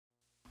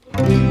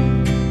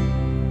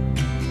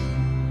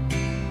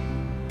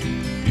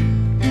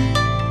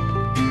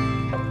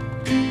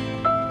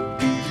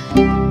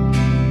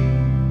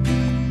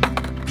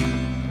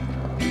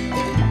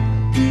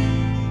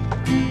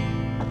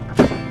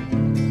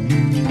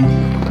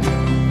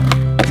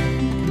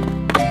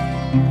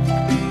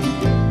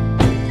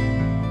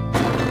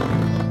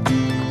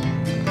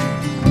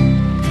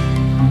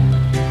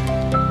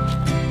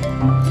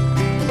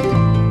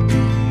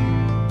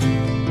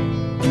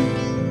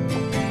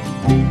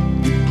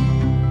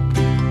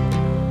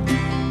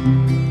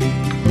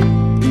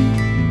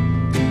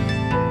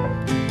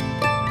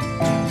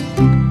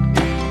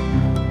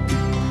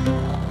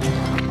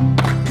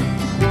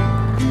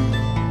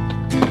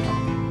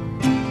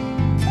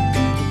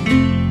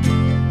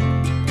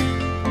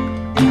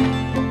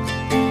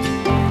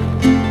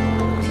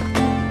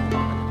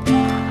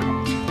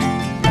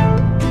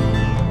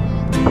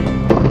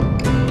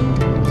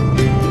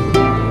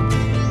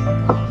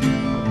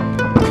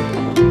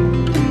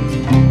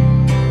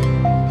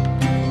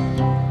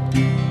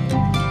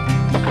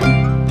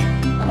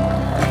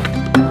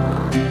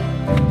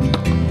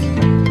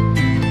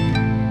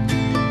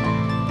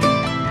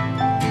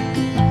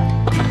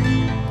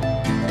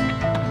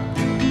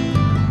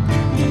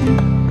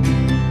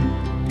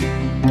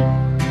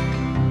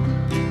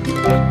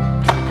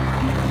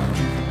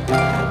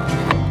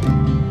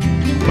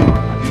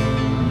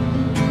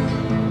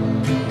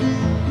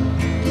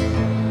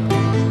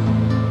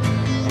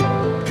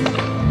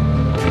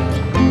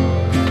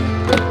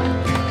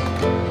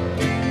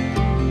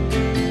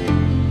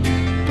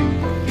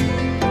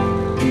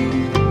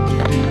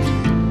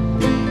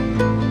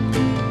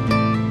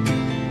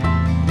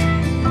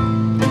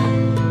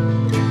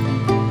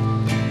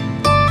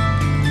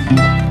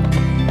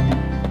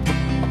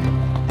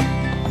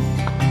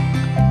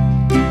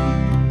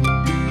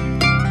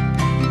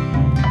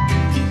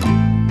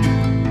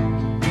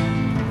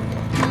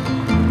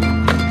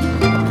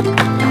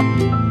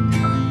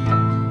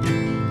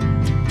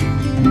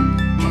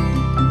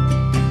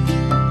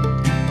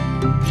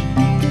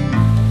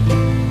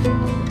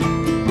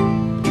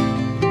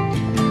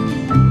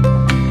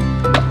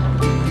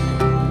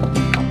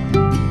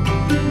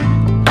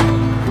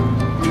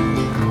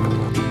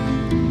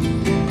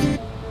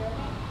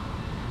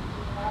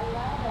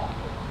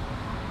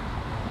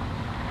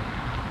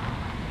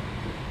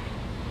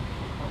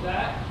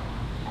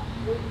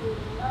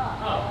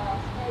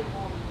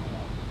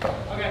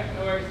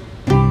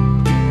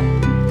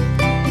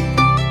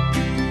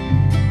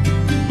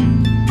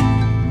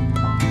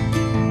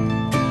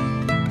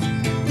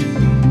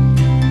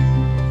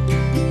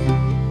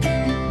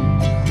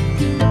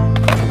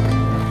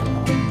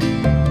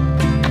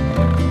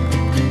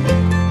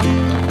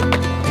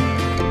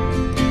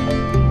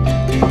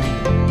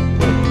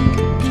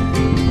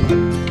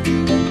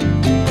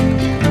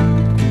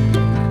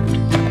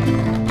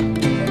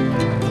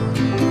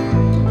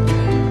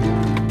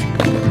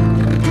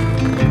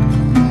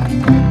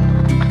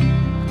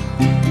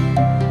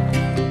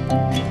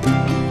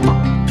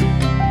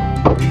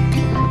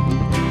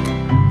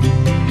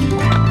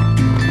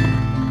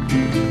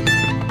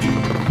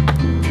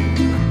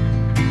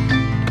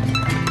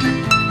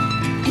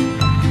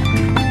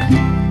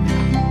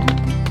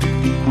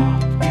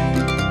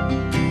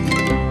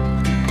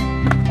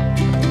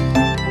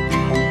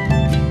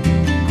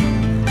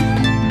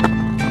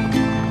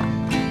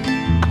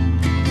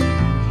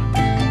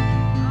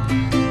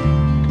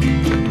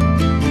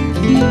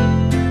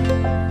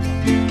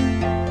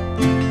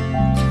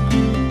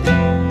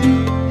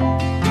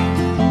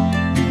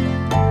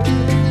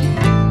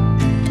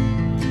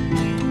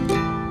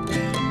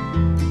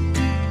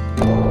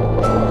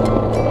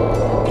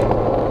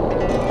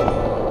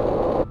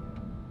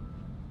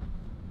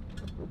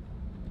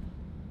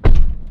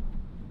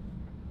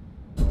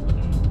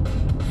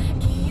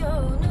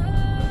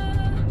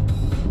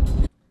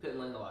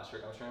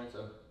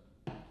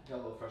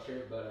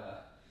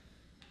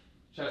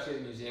Should I skate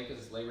at the museum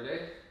because it's Labor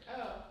Day?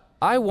 Oh.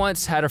 I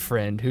once had a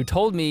friend who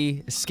told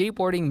me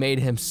skateboarding made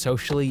him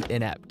socially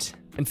inept.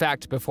 In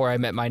fact, before I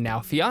met my now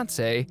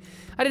fiance,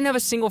 I didn't have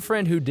a single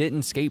friend who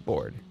didn't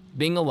skateboard.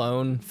 Being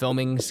alone,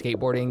 filming,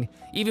 skateboarding,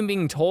 even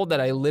being told that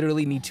I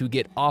literally need to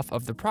get off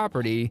of the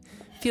property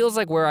feels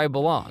like where I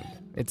belong.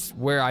 It's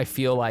where I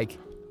feel like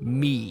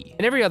me.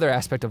 In every other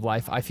aspect of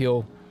life, I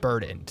feel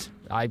burdened.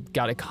 I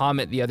got a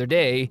comment the other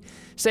day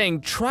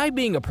saying, try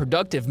being a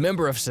productive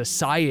member of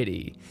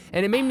society.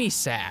 And it made me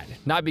sad,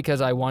 not because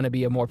I want to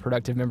be a more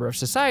productive member of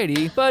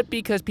society, but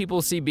because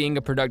people see being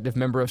a productive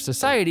member of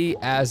society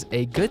as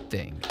a good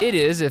thing. It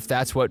is, if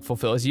that's what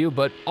fulfills you,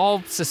 but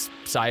all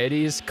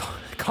societies,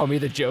 call me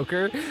the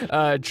Joker,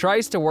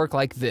 tries to work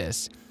like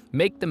this.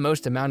 Make the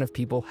most amount of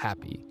people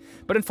happy.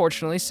 But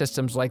unfortunately,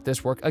 systems like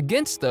this work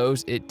against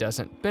those it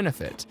doesn't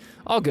benefit.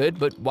 All good,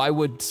 but why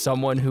would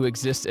someone who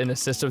exists in a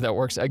system that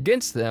works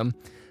against them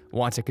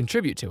want to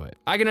contribute to it?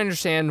 I can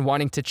understand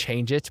wanting to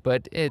change it,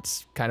 but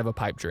it's kind of a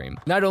pipe dream.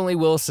 Not only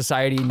will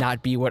society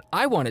not be what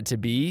I want it to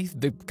be,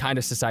 the kind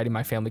of society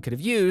my family could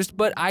have used,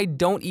 but I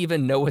don't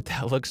even know what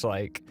that looks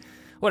like.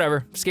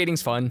 Whatever,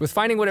 skating's fun. With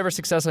finding whatever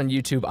success on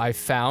YouTube I've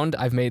found,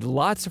 I've made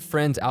lots of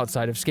friends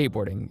outside of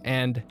skateboarding,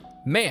 and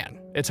man,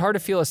 it's hard to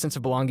feel a sense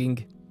of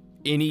belonging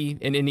in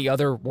any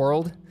other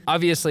world.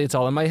 Obviously, it's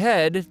all in my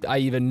head, I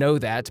even know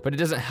that, but it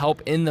doesn't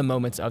help in the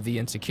moments of the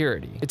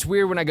insecurity. It's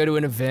weird when I go to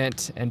an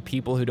event and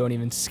people who don't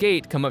even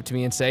skate come up to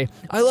me and say,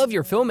 I love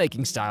your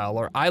filmmaking style,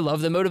 or I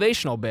love the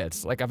motivational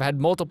bits. Like, I've had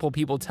multiple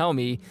people tell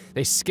me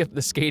they skip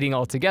the skating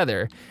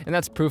altogether, and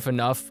that's proof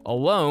enough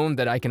alone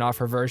that I can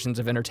offer versions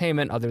of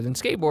entertainment other than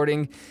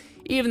skateboarding,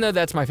 even though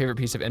that's my favorite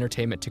piece of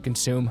entertainment to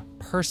consume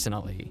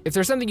personally. If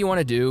there's something you want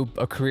to do,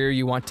 a career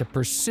you want to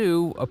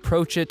pursue,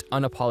 approach it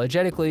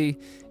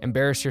unapologetically,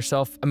 embarrass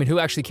yourself. I mean, who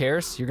actually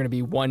cares? You're gonna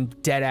be one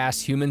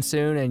dead-ass human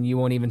soon, and you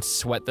won't even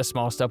sweat the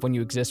small stuff when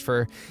you exist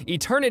for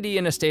eternity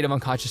in a state of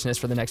unconsciousness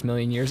for the next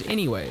million years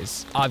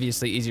anyways.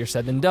 Obviously easier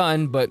said than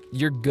done, but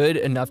you're good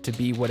enough to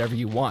be whatever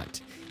you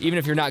want. Even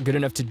if you're not good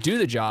enough to do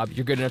the job,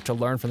 you're good enough to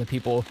learn from the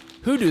people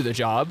who do the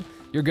job.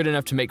 You're good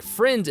enough to make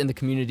friends in the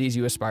communities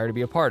you aspire to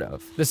be a part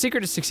of. The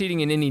secret to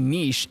succeeding in any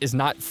niche is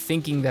not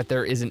thinking that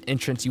there is an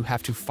entrance you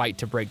have to fight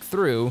to break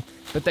through,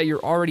 but that you're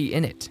already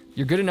in it.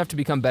 You're good enough to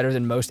become better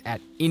than most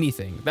at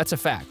anything. That's a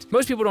fact.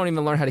 Most people don't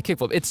even learn how to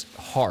kickflip. It's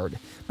hard.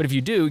 But if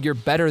you do, you're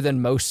better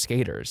than most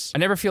skaters. I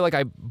never feel like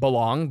I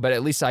belong, but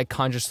at least I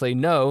consciously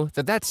know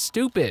that that's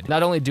stupid.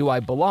 Not only do I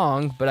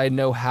belong, but I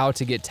know how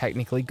to get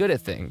technically good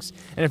at things.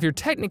 And if you're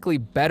technically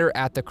better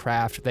at the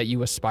craft that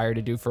you aspire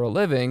to do for a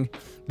living,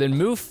 then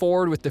move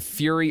forward with the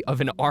fury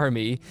of an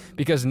army,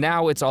 because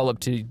now it's all up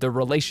to the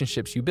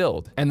relationships you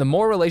build. And the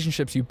more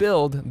relationships you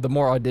build, the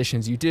more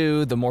auditions you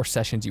do, the more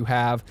sessions you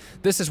have.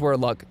 This is where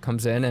luck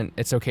comes in, and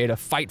it's okay to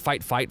fight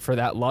for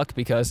that luck,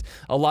 because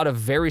a lot of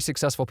very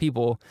successful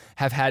people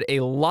have had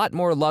a lot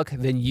more luck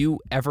than you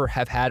ever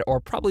have had or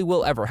probably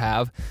will ever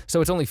have,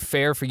 so it's only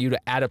fair for you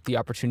to add up the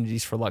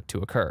opportunities for luck to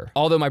occur.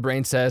 Although my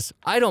brain says,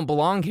 I don't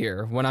belong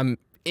here when I'm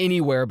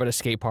anywhere but a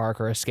skate park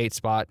or a skate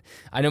spot,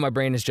 I know my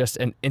brain is just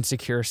an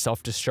insecure,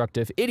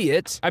 self-destructive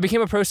idiot. I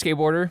became a pro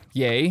skateboarder,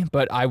 yay,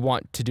 but I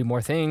want to do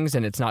more things,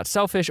 and it's not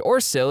selfish or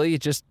silly,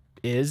 it just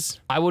is.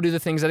 I will do the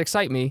things that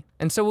excite me,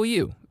 and so will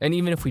you. And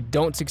even if we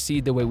don't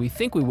succeed the way we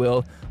think we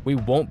will, we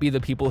won't be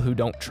the people who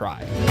don't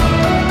try.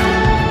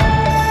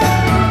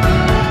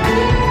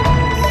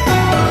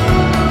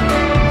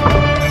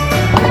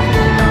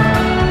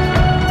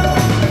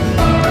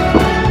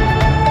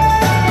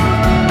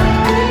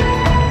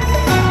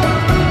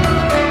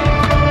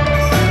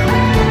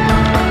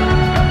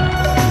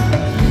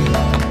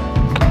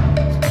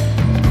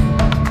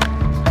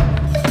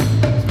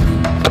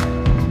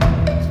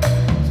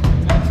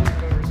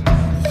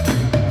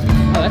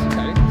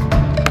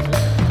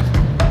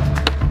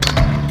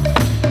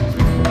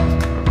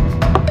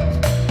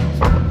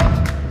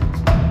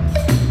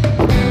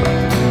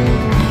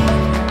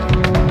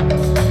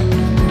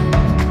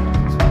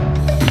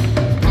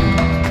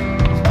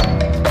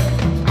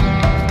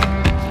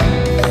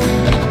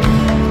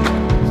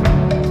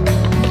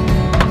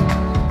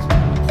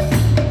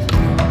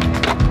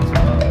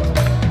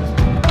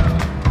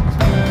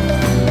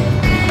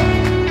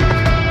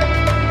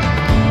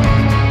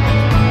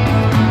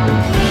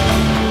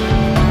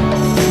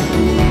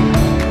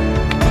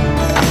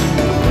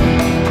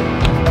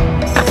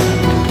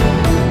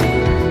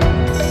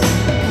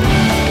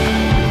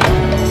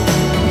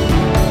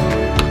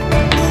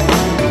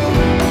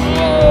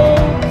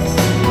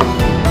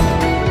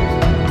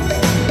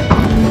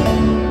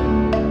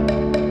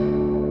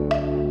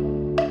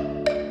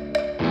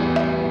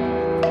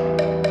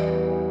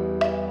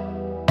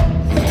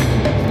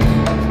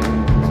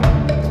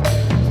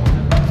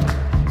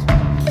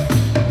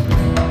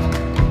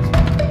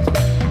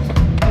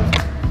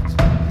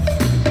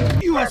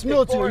 U.S.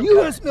 military,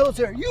 U.S.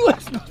 military,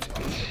 U.S.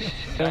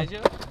 military.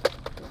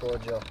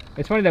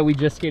 It's funny that we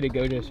just skated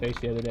Gojo's face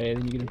the other day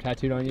and then you get him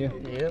tattooed on you.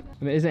 Yep.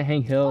 I mean, isn't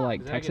Hank Hill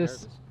like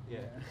Texas? Yeah.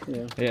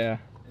 Yeah.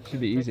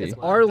 Should be easy. It's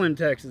Arlen,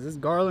 Texas. It's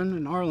Garland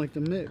and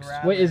Arlington mix.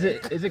 Wait, is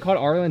it called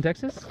Arlen,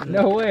 Texas?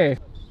 No way.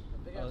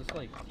 Oh, it's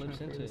like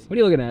clips into it. What are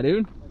you looking at,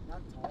 dude?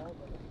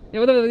 Yeah,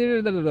 You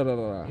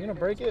gonna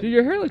break it? dude,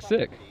 your hair looks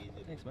sick.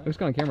 Thanks, man. Looks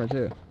good on camera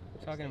too.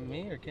 Talking to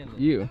me or Kendall?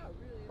 You.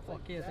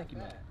 Fuck yeah, thank you,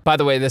 man. By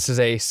the way, this is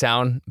a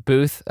sound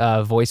booth,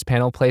 voice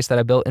panel place that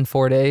I built in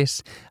 4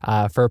 days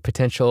for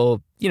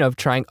potential,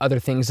 trying other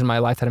things in my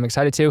life that I'm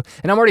excited to.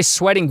 And I'm already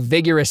sweating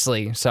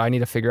vigorously, so I need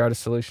to figure out a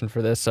solution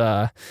for this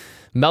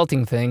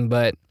melting thing.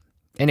 But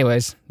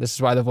anyways, this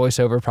is why the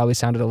voiceover probably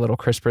sounded a little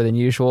crisper than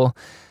usual.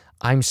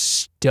 I'm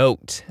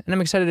stoked, and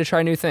I'm excited to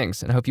try new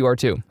things, and I hope you are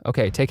too.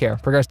 Okay, take care,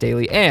 progress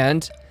daily,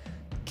 and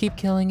keep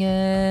killing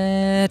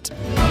it.